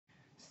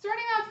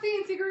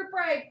Fancy Group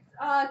Break,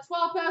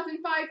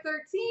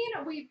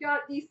 12,513. We've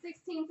got the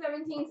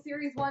 16-17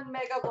 Series 1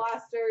 Mega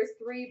Blasters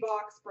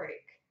 3-box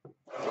break.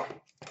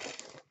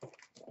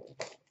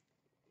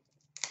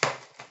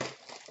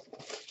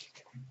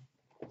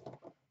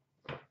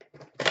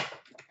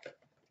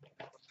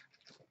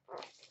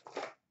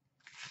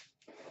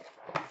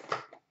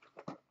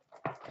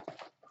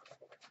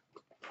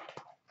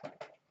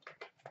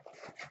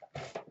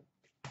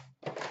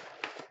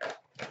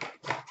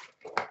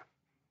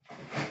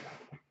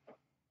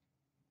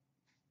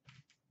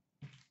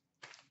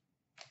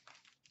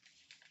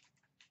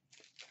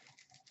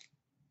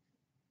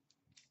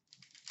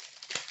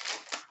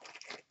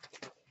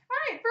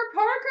 For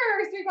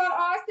Parkers, we've got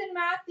Austin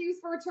Matthews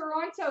for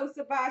Toronto,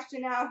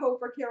 Sebastian Aho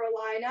for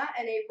Carolina,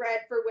 and a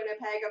red for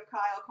Winnipeg of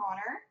Kyle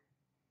Connor.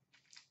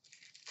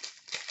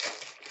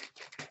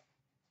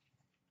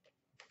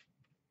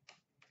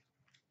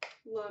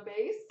 Low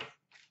base.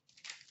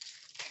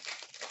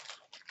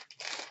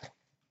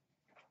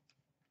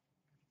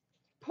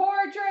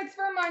 Portraits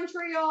for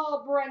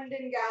Montreal,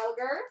 Brendan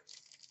Gallagher.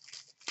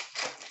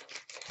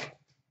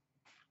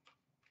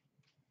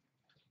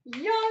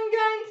 Young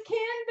Guns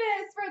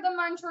Canvas for the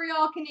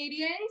Montreal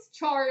Canadiens,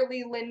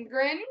 Charlie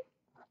Lindgren.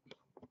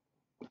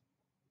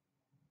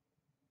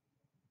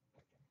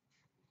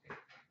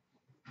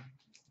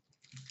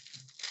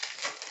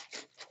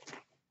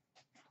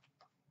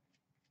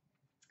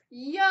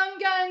 Young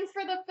Guns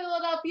for the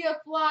Philadelphia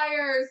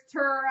Flyers,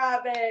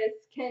 Travis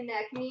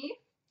Konechny.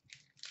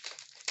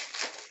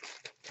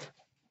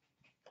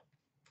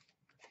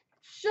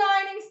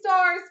 Shining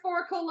Stars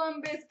for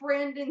Columbus,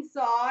 Brandon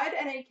Saad,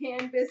 and a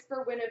canvas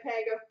for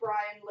Winnipeg of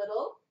Brian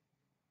Little.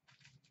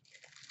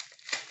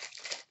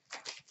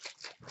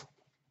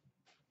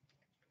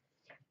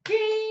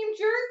 Game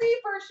jersey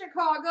for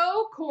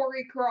Chicago,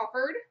 Corey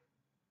Crawford.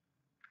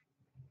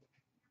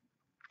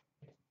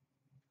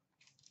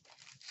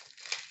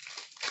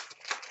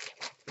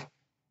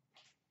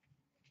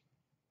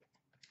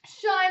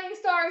 Shining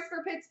Stars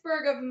for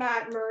Pittsburgh of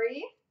Matt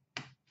Murray.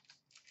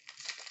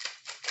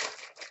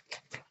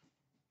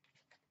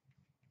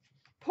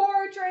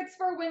 Portraits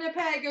for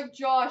Winnipeg of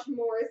Josh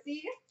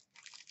Morrissey.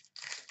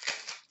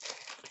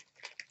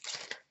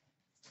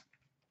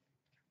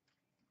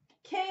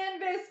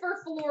 Canvas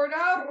for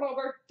Florida,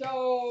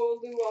 Roberto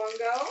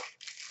Luongo.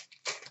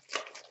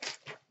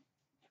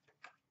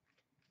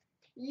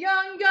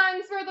 Young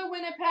Guns for the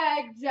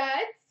Winnipeg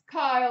Jets,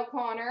 Kyle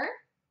Connor.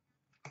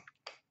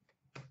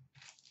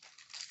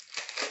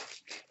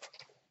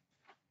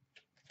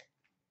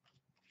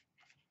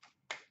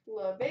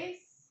 Low base.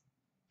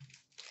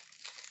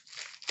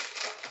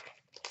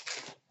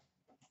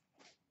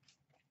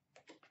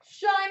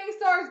 Shining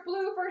Stars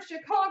Blue for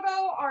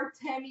Chicago,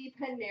 Artemi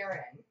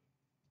Panarin.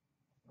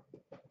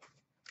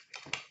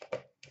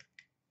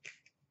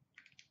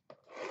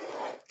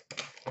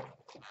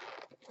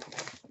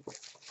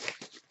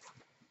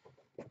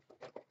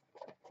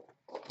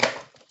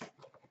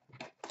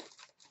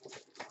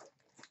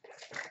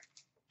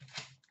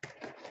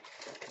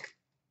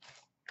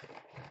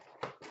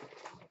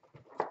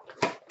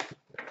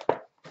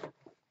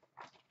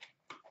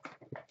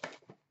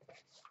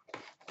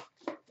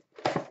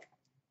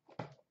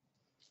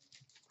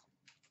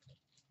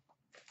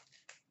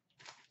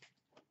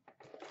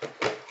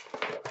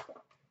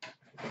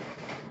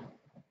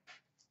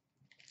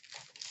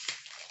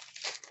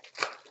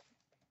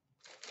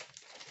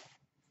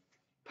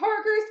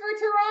 Parkers for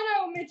Toronto,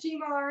 Mitchie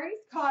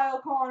Marnes, Kyle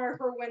Connor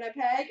for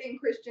Winnipeg, and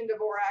Christian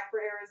Dvorak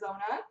for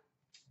Arizona.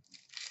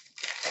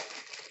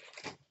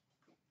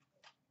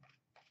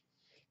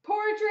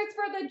 Portraits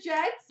for the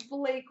Jets,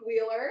 Blake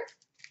Wheeler.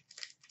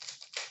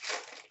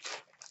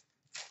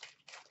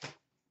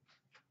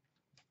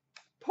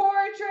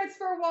 Portraits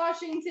for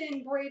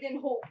Washington,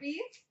 Braden Holtby.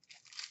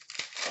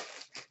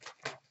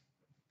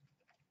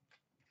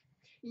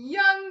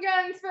 Young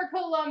Guns for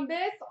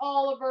Columbus,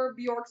 Oliver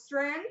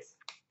Bjorkstrand.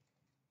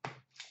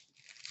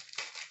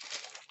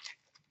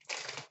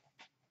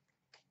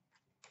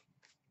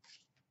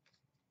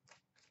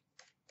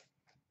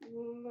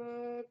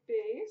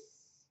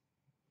 Base.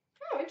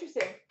 Oh,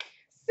 interesting.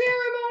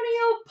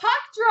 Ceremonial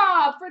puck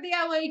drop for the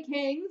LA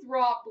Kings,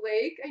 Rob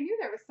Blake. I knew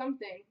there was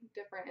something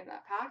different in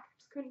that pack.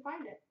 Just couldn't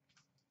find it.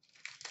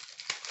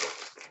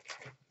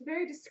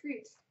 Very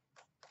discreet.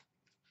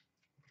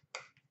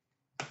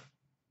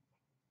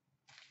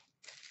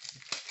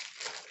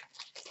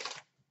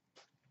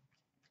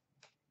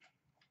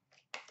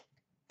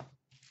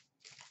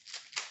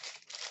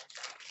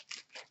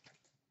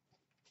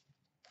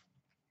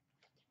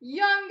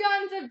 Young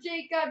Guns of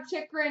Jacob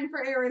Chikrin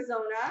for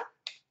Arizona.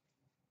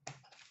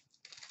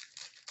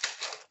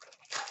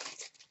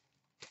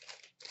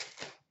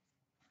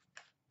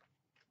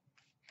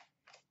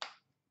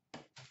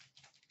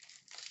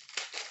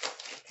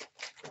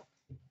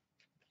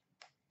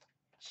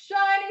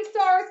 Shining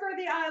Stars for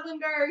the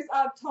Islanders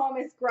of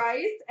Thomas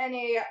Greiss, and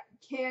a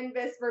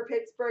canvas for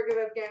Pittsburgh of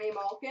Evgeny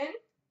Malkin.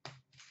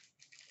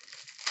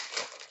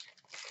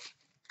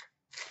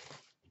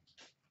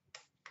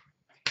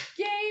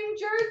 Game Team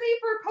jersey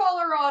for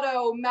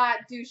Colorado,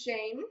 Matt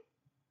Duchene.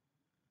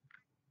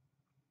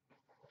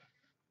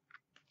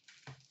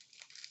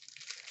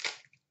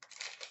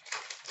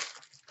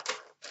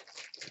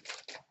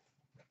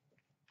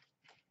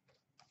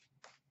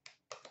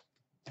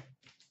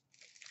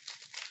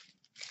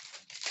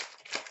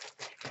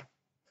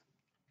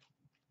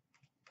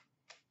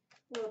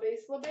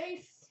 La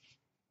base.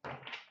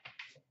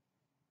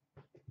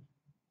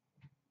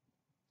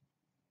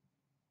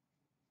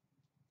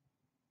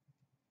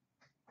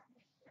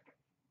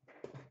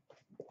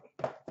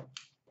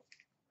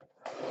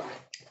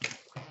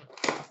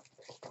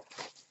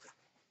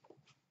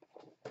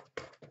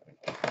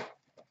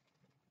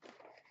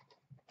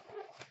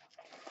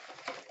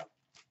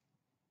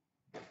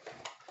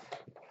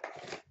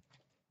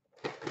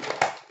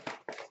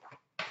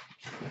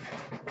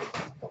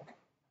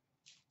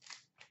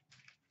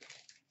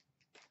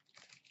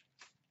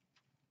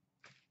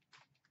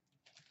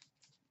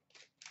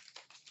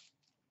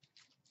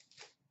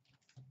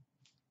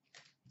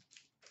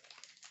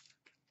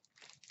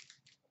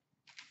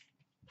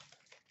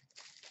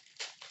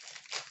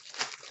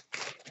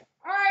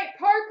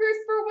 Parkers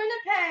for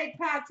Winnipeg,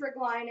 Patrick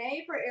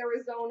Laine. For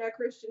Arizona,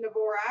 Christian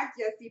Dvorak,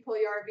 Jesse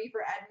Puljujarvi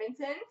for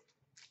Edmonton.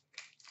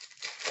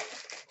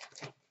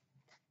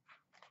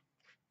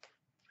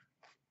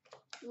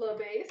 La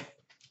base.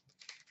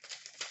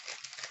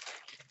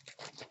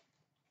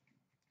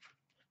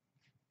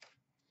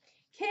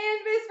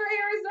 Canvas for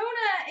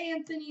Arizona,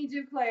 Anthony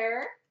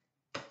Duclair.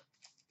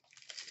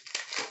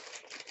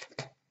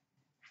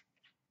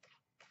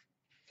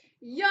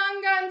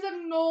 Young Guns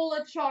of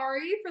Nola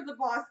Chari for the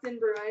Boston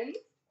Bruins.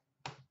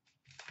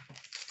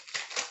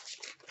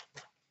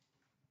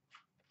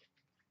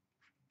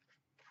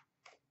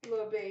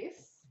 La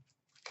base.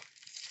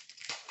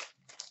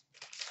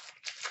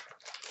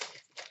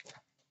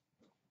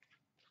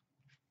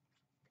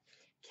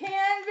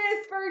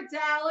 Canvas for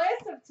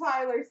Dallas of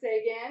Tyler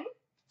Seguin.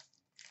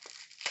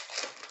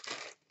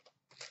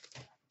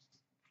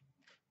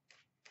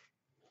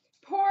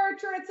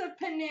 Portraits of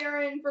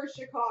Panarin for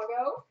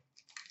Chicago.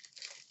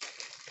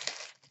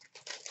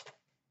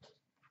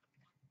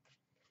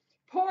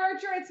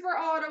 Portraits for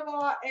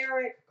Ottawa,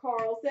 Erik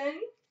Karlsson.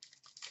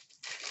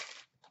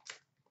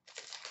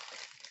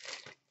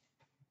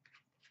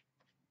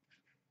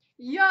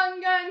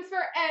 Young Guns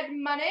for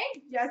Edmonton,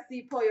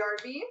 Jesse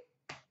Puljujarvi.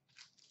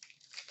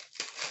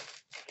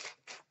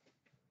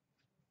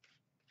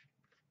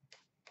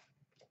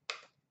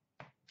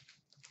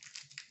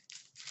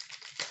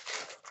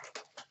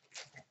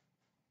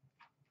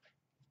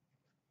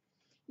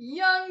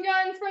 Young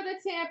Guns for the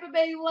Tampa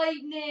Bay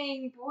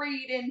Lightning,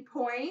 Braden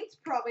Point.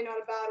 Probably not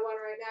a bad one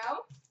right now.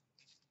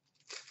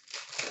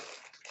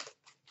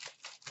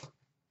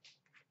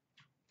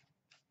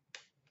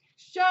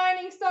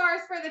 Shining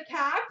Stars for the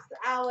Caps,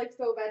 Alex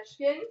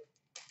Ovechkin.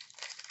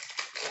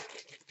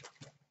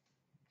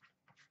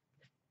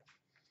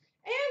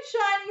 And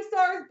Shining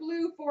Stars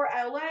Blue for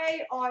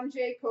LA,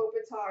 Anze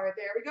Kopitar.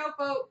 There we go,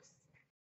 folks.